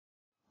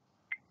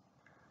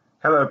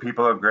Hello,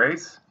 people of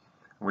grace.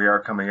 We are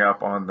coming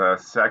up on the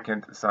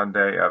second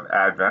Sunday of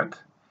Advent,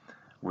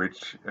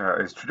 which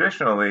is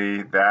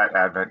traditionally that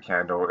Advent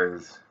candle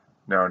is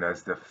known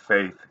as the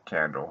faith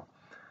candle.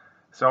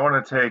 So I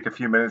want to take a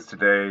few minutes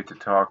today to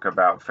talk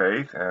about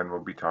faith, and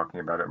we'll be talking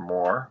about it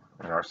more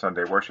in our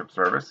Sunday worship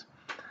service.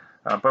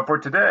 But for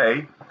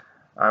today,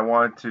 I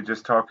want to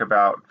just talk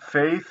about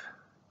faith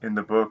in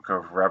the book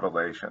of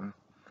Revelation.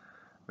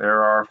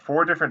 There are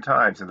 4 different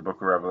times in the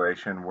book of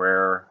Revelation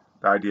where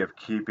the idea of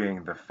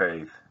keeping the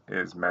faith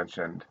is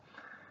mentioned.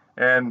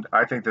 And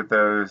I think that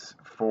those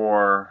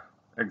 4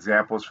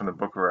 examples from the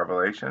book of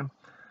Revelation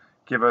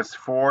give us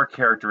 4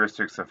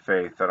 characteristics of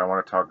faith that I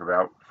want to talk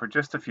about for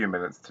just a few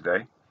minutes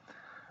today.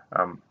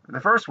 The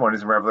first one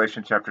is in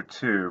Revelation chapter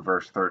 2,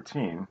 verse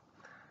 13.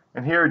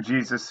 And here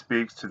Jesus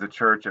speaks to the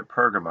church at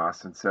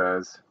Pergamos and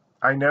says,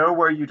 "I know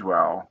where you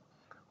dwell,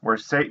 where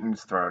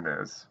Satan's throne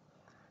is.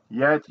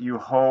 Yet you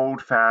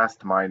hold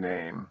fast my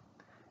name,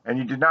 and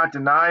you did not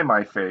deny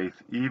my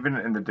faith even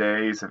in the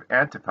days of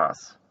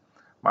Antipas,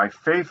 my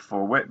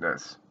faithful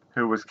witness,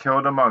 who was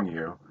killed among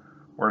you,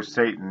 where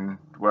Satan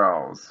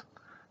dwells."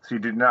 So you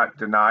did not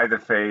deny the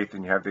faith,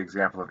 and you have the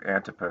example of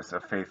Antipas, a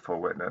faithful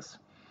witness.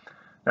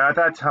 Now at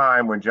that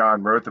time when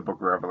John wrote the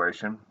book of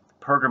Revelation,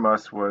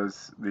 Pergamos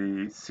was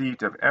the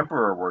seat of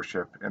emperor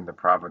worship in the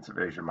province of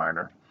Asia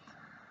Minor.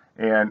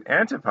 And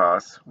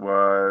Antipas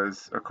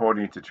was,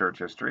 according to church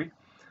history,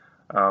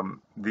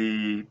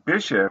 the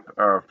bishop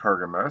of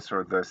Pergamos,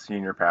 or the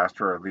senior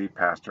pastor or lead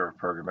pastor of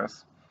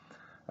Pergamos,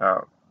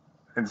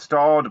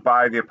 installed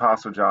by the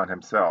Apostle John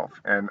himself.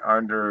 And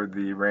under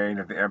the reign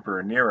of the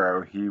Emperor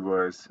Nero, he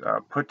was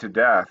put to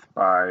death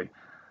by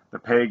the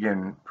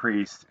pagan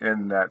priest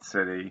in that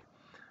city.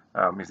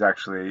 He's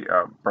actually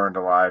burned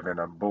alive in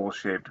a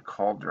bull-shaped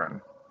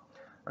cauldron,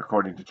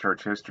 according to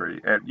church history.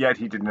 And yet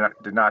he did not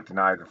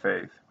deny the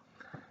faith.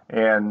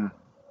 And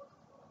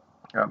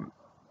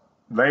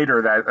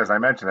later, that, as I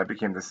mentioned, that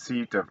became the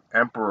seat of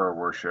emperor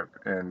worship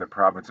in the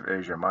province of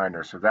Asia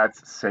Minor. So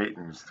that's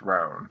Satan's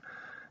throne,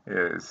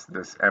 is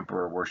this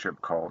emperor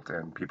worship cult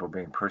and people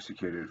being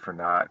persecuted for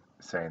not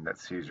saying that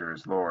Caesar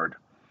is Lord.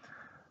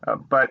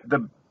 But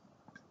the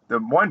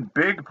one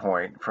big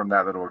point from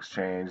that little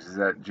exchange is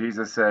that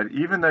Jesus said,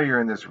 even though you're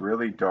in this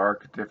really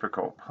dark,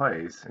 difficult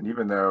place, and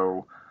even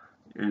though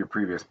a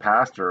previous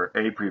pastor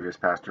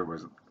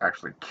was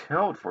actually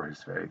killed for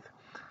his faith,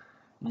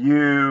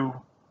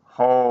 you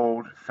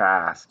hold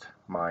fast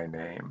my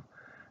name.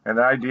 And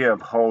the idea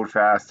of hold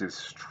fast is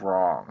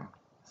strong.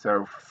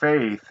 So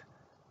faith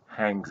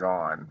hangs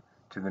on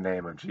to the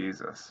name of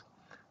Jesus.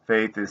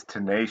 Faith is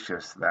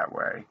tenacious that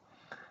way.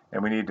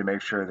 And we need to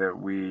make sure that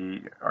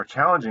we are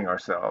challenging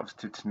ourselves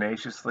to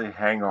tenaciously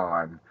hang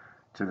on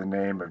to the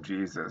name of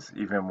Jesus,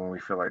 even when we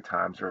feel like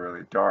times are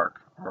really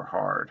dark or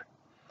hard.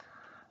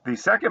 The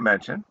second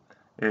mention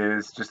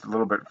is just a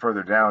little bit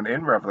further down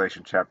in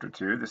Revelation chapter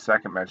 2. The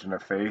second mention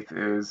of faith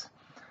is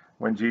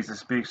when Jesus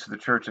speaks to the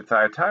church at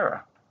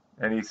Thyatira.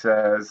 And he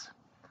says,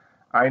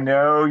 "I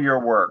know your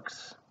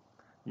works,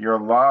 your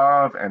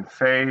love and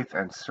faith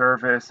and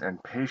service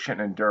and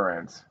patient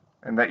endurance,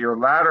 and that your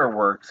latter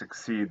works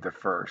exceed the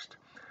first."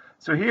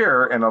 So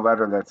here, in a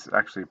letter that's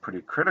actually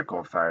pretty critical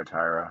of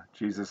Thyatira,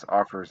 Jesus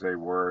offers a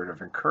word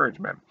of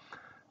encouragement,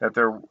 that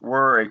there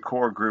were a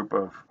core group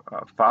of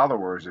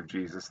followers of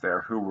Jesus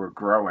there who were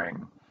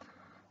growing.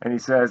 And he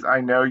says,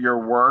 "I know your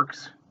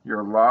works,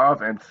 your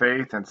love and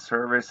faith and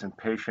service and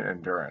patient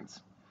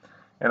endurance."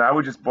 And I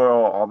would just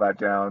boil all that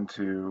down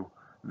to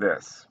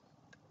this: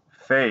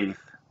 faith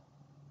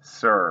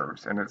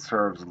serves, and it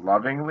serves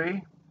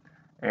lovingly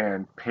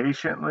and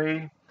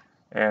patiently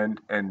and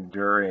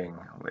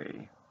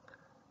enduringly.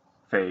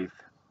 Faith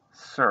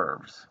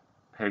serves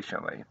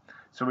patiently.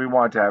 So we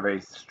want to have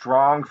a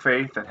strong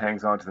faith that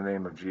hangs on to the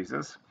name of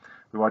Jesus.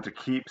 We want to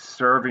keep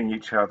serving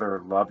each other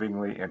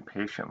lovingly and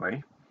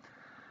patiently.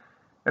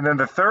 And then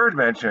the third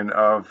mention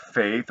of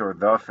faith, or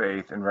the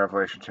faith, in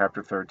Revelation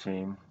chapter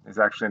 13 is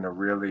actually in a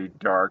really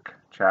dark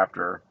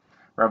chapter.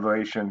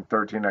 Revelation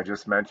 13, I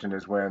just mentioned,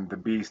 is when the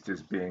beast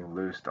is being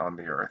loosed on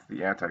the earth,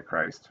 the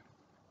Antichrist.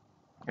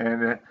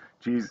 And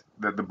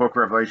the book of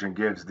Revelation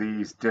gives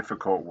these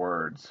difficult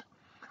words.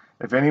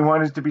 "If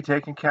anyone is to be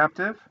taken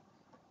captive,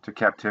 to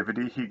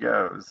captivity he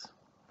goes.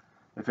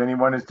 If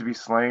anyone is to be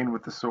slain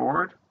with the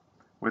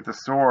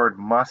sword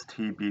must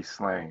he be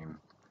slain.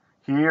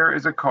 Here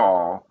is a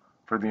call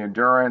for the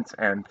endurance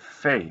and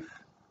faith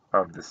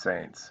of the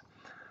saints."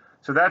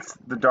 So that's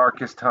the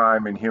darkest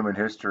time in human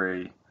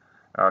history,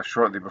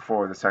 shortly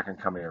before the second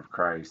coming of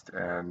Christ.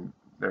 And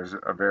there's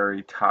a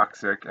very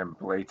toxic and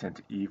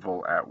blatant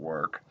evil at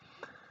work.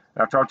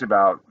 And I've talked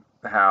about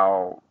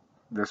how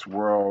this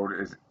world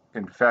is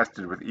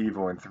infested with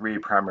evil in 3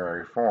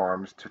 primary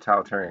forms: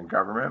 totalitarian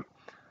government,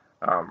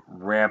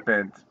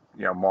 rampant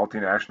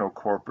multinational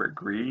corporate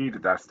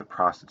greed, that's the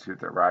prostitute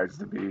that rides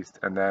the beast,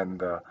 and then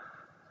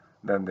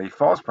the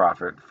false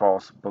prophet,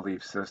 false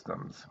belief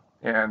systems.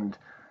 And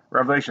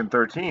Revelation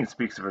 13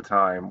 speaks of a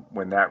time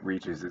when that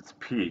reaches its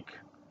peak.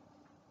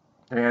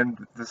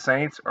 And the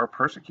saints are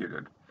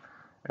persecuted.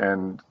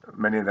 and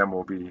many of them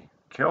will be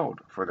killed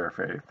for their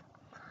faith.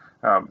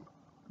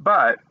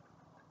 But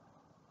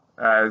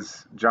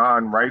as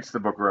John writes the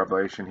book of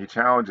Revelation, he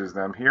challenges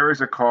them. Here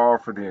is a call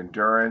for the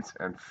endurance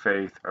and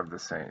faith of the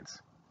saints.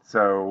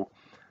 So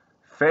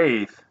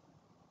faith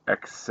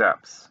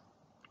accepts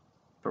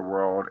the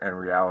world and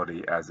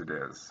reality as it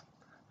is.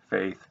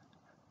 Faith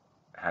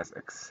has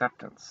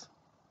acceptance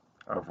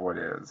of what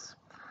is.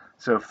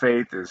 So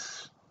faith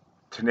is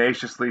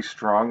tenaciously,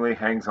 strongly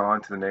hangs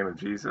on to the name of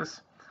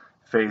Jesus.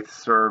 Faith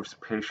serves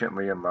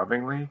patiently and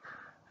lovingly.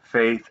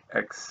 Faith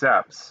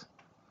accepts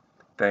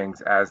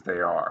things as they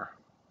are.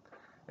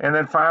 And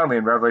then finally,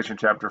 in Revelation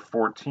chapter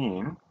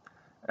 14,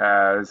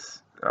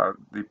 as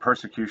the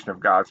persecution of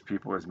God's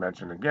people is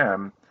mentioned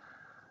again,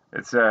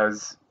 it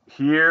says,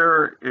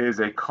 here is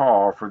a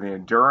call for the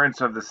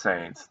endurance of the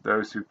saints,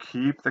 those who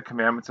keep the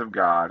commandments of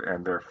God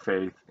and their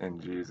faith in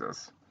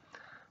Jesus.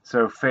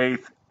 So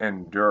faith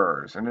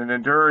endures, and it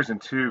endures in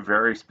two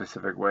very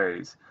specific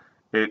ways.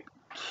 It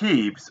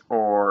keeps,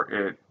 or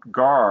it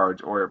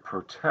guards, or it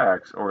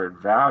protects, or it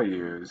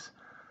values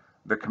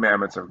the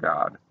commandments of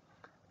God.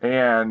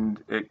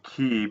 And it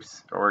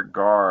keeps, or it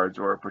guards,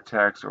 or it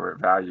protects, or it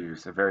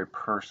values a very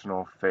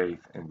personal faith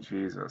in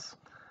Jesus.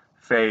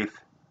 Faith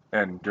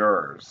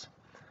endures.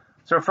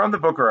 So from the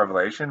book of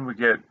Revelation, we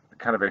get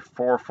kind of a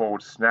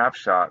fourfold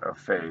snapshot of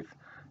faith.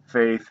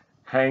 Faith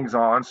hangs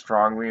on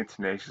strongly and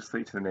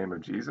tenaciously to the name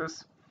of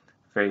Jesus.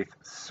 Faith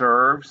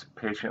serves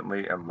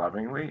patiently and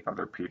lovingly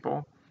other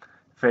people.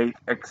 Faith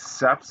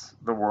accepts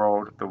the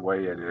world the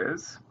way it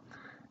is.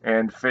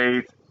 And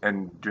faith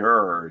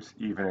endures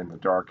even in the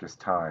darkest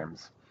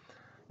times.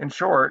 In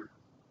short,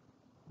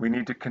 we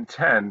need to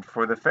contend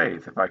for the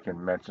faith. If I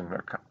can mention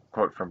a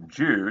quote from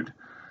Jude,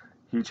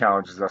 he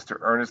challenges us to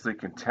earnestly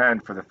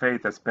contend for the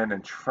faith that's been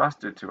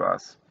entrusted to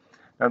us.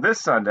 Now, this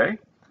Sunday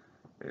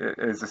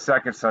is the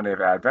second Sunday of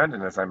Advent,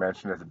 and as I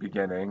mentioned at the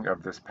beginning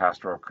of this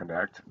Pastoral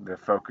Connect, the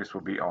focus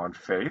will be on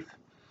faith.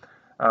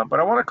 But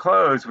I want to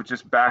close with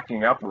just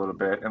backing up a little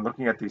bit and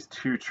looking at these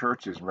two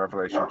churches in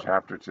Revelation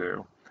chapter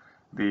 2,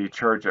 the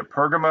church at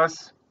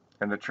Pergamos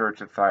and the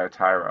church at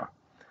Thyatira.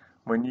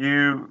 When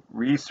you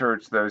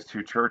research those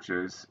two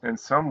churches, in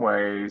some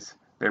ways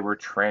they were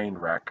train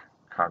wreck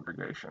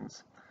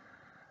congregations.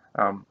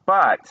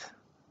 But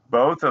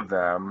both of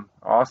them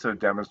also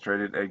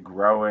demonstrated a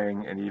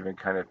growing and even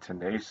kind of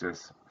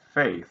tenacious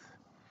faith.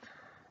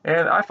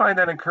 And I find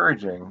that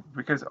encouraging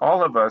because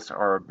all of us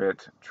are a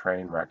bit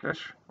train wreckish.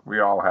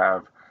 We all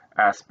have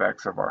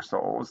aspects of our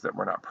souls that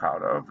we're not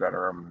proud of, that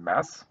are a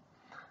mess.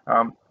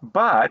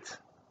 But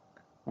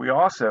we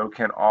also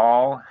can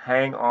all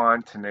hang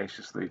on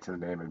tenaciously to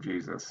the name of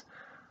Jesus.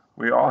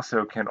 We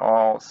also can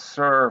all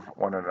serve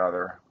one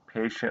another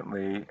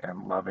patiently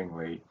and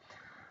lovingly.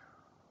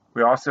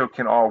 We also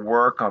can all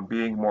work on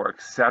being more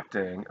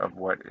accepting of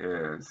what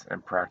is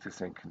and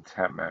practicing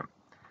contentment.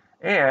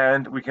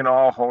 And we can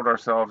all hold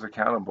ourselves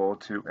accountable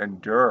to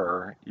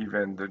endure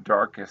even the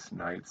darkest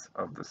nights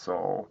of the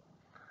soul.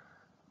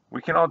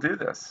 We can all do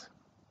this.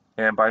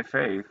 And by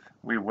faith,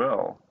 we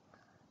will.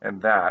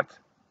 And that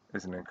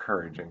is an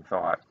encouraging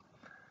thought.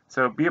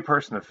 So be a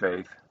person of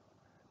faith.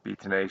 Be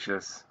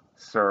tenacious.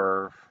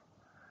 Serve.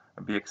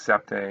 Be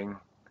accepting.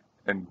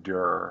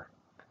 Endure.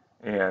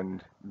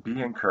 And be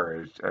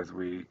encouraged as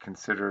we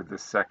consider the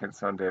second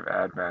Sunday of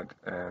Advent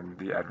and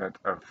the advent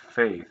of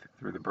faith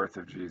through the birth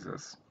of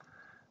Jesus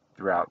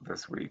throughout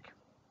this week.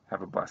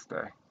 Have a blessed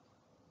day.